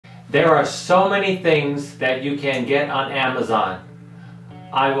There are so many things that you can get on Amazon.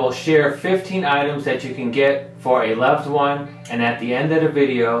 I will share 15 items that you can get for a loved one, and at the end of the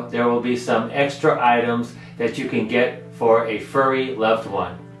video there will be some extra items that you can get for a furry loved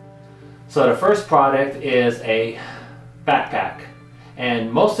one. So the first product is a backpack, and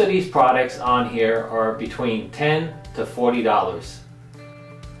most of these products on here are between $10 to $40.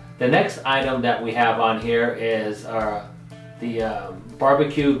 The next item that we have on here is the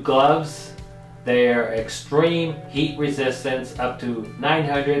barbecue gloves. They're extreme heat resistance up to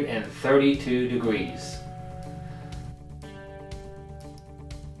 932 degrees.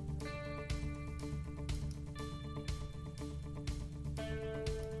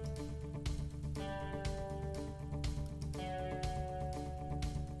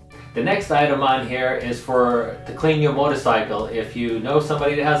 The next item on here is to clean your motorcycle. If you know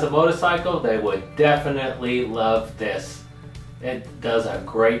somebody that has a motorcycle, they would definitely love this. It does a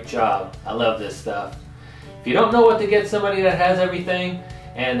great job. I love this stuff. If you don't know what to get somebody that has everything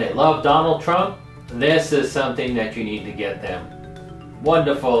and they love Donald Trump, this is something that you need to get them.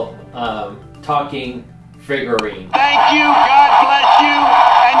 Wonderful talking figurine. Thank you, God bless you,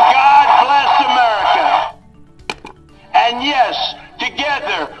 and God bless America. And yes,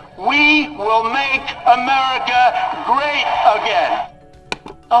 together we will make America great again.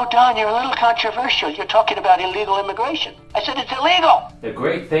 Oh, Don, you're a little controversial. You're talking about illegal immigration. I said it's illegal. The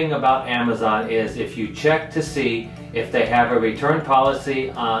great thing about Amazon is if you check to see if they have a return policy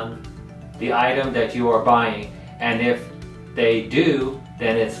on the item that you are buying, and if they do,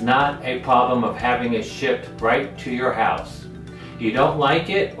 then it's not a problem of having it shipped right to your house. You don't like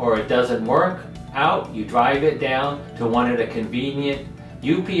it or it doesn't work out, you drive it down to one of the convenient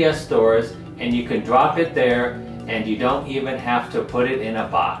UPS stores and you can drop it there, and you don't even have to put it in a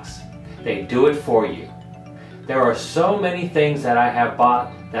box. They do it for you. There are so many things that I have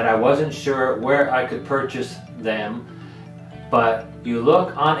bought that I wasn't sure where I could purchase them, but you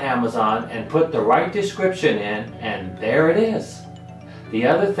look on Amazon and put the right description in and there it is. The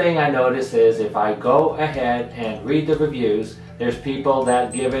other thing I notice is if I go ahead and read the reviews, there's people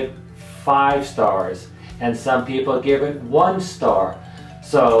that give it 5 stars and some people give it 1 star.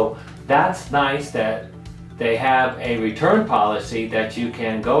 So that's nice that they have a return policy that you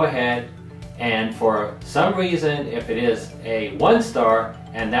can go ahead and for some reason, if it is a 1 star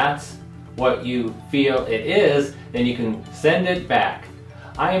and that's what you feel it is, then you can send it back.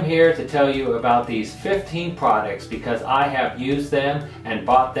 I am here to tell you about these 15 products because I have used them and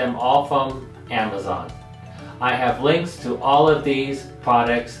bought them all from Amazon. I have links to all of these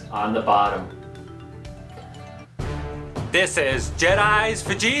products on the bottom. This is Jedis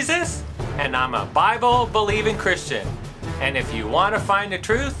for Jesus, and I'm a Bible-believing Christian. And if you want to find the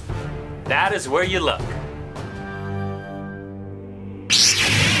truth, that is where you look.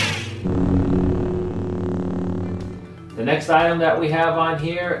 The next item that we have on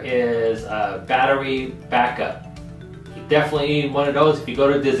here is a battery backup. You definitely need one of those if you go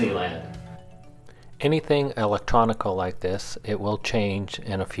to Disneyland. Anything electronical like this, it will change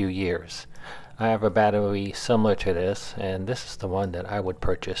in a few years. I have a battery similar to this, and this is the one that I would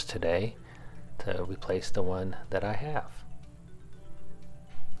purchase today to replace the one that I have.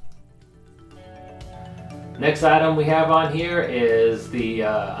 Next item we have on here is the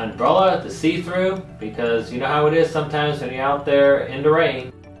umbrella, the see-through, because you know how it is sometimes when you're out there in the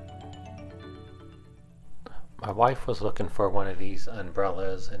rain. My wife was looking for one of these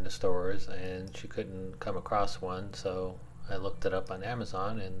umbrellas in the stores and she couldn't come across one, so I looked it up on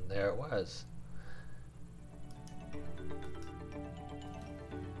Amazon and there it was.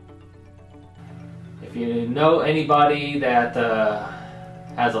 If you know anybody that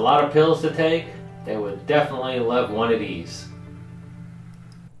has a lot of pills to take, they would definitely love one of these.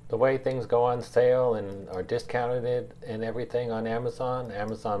 The way things go on sale and are discounted and everything on Amazon,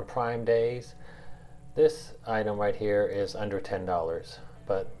 Amazon Prime days, this item right here is under $10,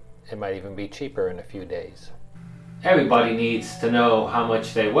 but it might even be cheaper in a few days. Everybody needs to know how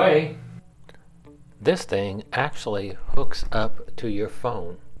much they weigh. This thing actually hooks up to your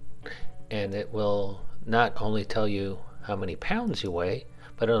phone, and it will not only tell you how many pounds you weigh,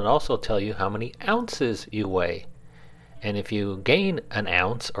 but it'll also tell you how many ounces you weigh. And if you gain an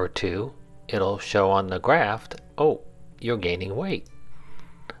ounce or 2, it'll show on the graph, oh, you're gaining weight.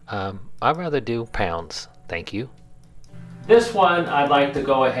 I'd rather do pounds, thank you. This one I'd like to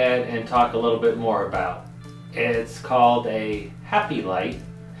go ahead and talk a little bit more about. It's called a HappyLight,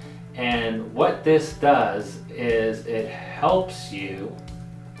 and what this does is it helps you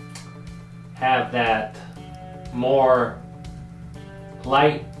have that more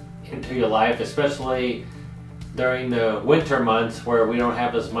light into your life, especially during the winter months where we don't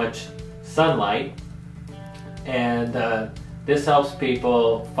have as much sunlight, and this helps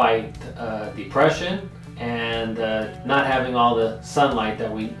people fight depression and not having all the sunlight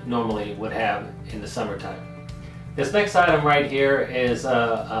that we normally would have in the summertime. This next item right here is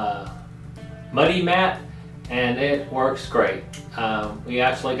a muddy mat, and it works great. We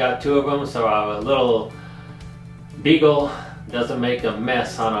actually got 2 of them, so our little beagle doesn't make a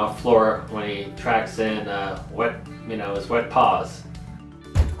mess on our floor when he tracks in his wet paws.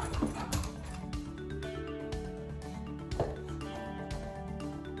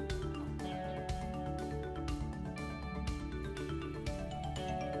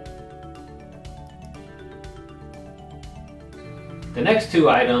 The next 2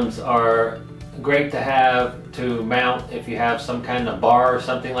 items are great to have to mount if you have some kind of bar or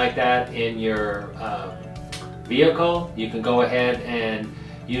something like that in your vehicle. You can go ahead and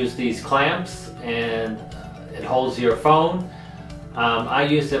use these clamps, and it holds your phone. I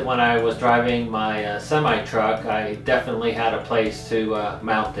used it when I was driving my semi-truck. I definitely had a place to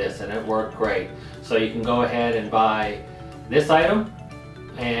mount this, and it worked great. So you can go ahead and buy this item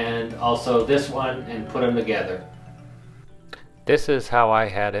and also this one and put them together. This is how I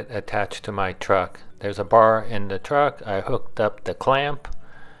had it attached to my truck. There's a bar in the truck. I hooked up the clamp,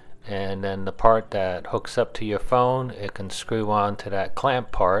 and then the part that hooks up to your phone, it can screw on to that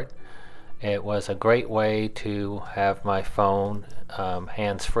clamp part. It was a great way to have my phone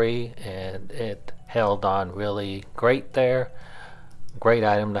hands-free, and it held on really great there. Great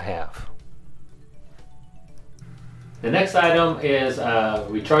item to have. The next item is a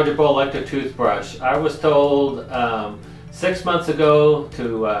rechargeable electric toothbrush. I was told 6 months ago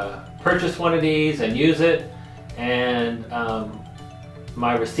to purchase one of these and use it, and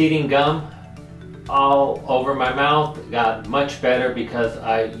my receding gum all over my mouth got much better because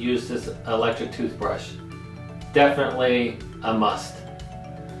I used this electric toothbrush. Definitely a must.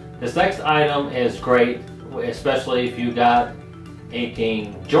 This next item is great, especially if you got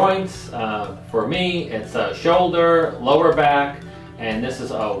aching joints. For me, it's a shoulder, lower back, and this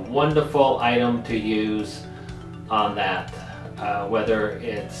is a wonderful item to use on that, whether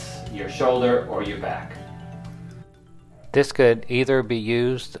it's your shoulder or your back. This could either be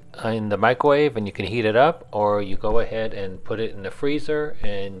used in the microwave and you can heat it up, or you go ahead and put it in the freezer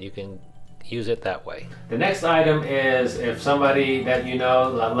and you can use it that way. The next item is if somebody that you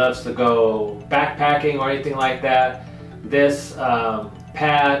know that loves to go backpacking or anything like that, this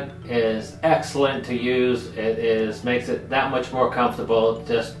pad is excellent to use. It makes it that much more comfortable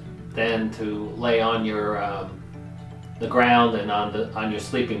just than to lay on your the ground and on your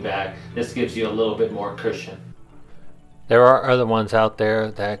sleeping bag. This gives you a little bit more cushion. There are other ones out there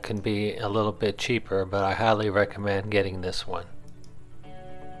that can be a little bit cheaper, but I highly recommend getting this one.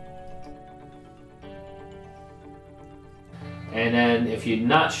 And then if you're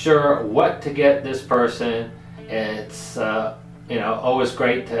not sure what to get this person, it's always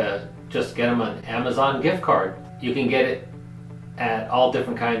great to just get them an Amazon gift card. You can get it at all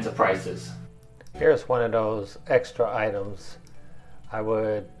different kinds of prices. Here's one of those extra items. I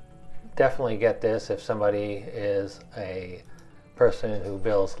would definitely get this if somebody is a person who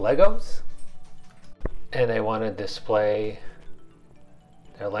builds Legos and they want to display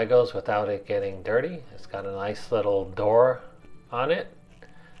their Legos without it getting dirty. It's got a nice little door on it.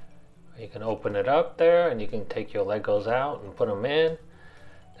 You can open it up there and you can take your Legos out and put them in.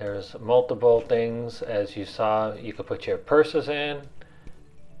 There's multiple things, as you saw. You could put your purses in.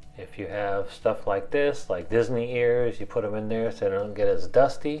 If you have stuff like this, like Disney ears, you put them in there so they don't get as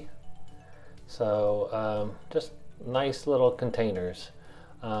dusty. So just nice little containers.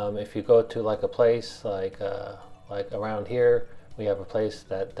 If you go to like a place like around here, we have a place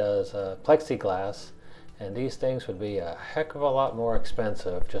that does plexiglass, and these things would be a heck of a lot more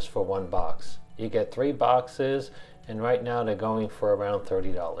expensive just for one box. You get 3 boxes, and right now they're going for around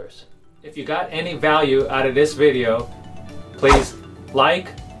 $30. If you got any value out of this video, please like,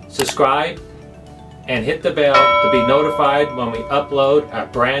 subscribe, and hit the bell to be notified when we upload a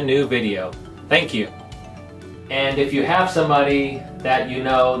brand new video. Thank you. And if you have somebody that you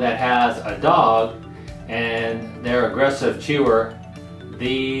know that has a dog and they're aggressive chewer,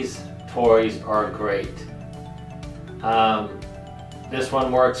 these toys are great. This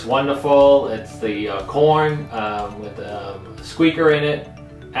one works wonderful. It's the corn with a squeaker in it.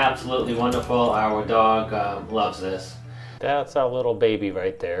 Absolutely wonderful. Our dog loves this. That's our little baby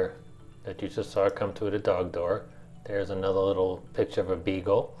right there that you just saw come through the dog door. There's another little picture of a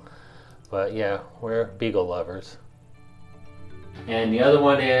beagle. But yeah, we're beagle lovers. And the other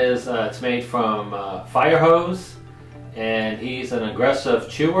one is, it's made from fire hose, and he's an aggressive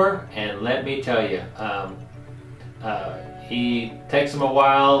chewer, and let me tell you, He takes him a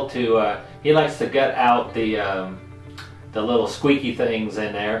while to, he likes to get out the little squeaky things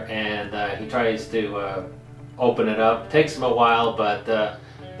in there, and he tries to open it up. Takes him a while, but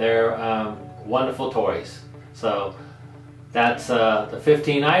they're wonderful toys. So that's the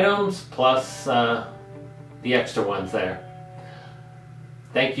 15 items plus the extra ones there.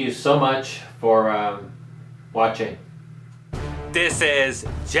 Thank you so much for watching. This is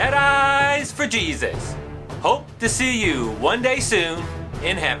Jedis for Jesus. Hope to see you one day soon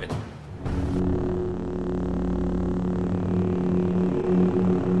in heaven.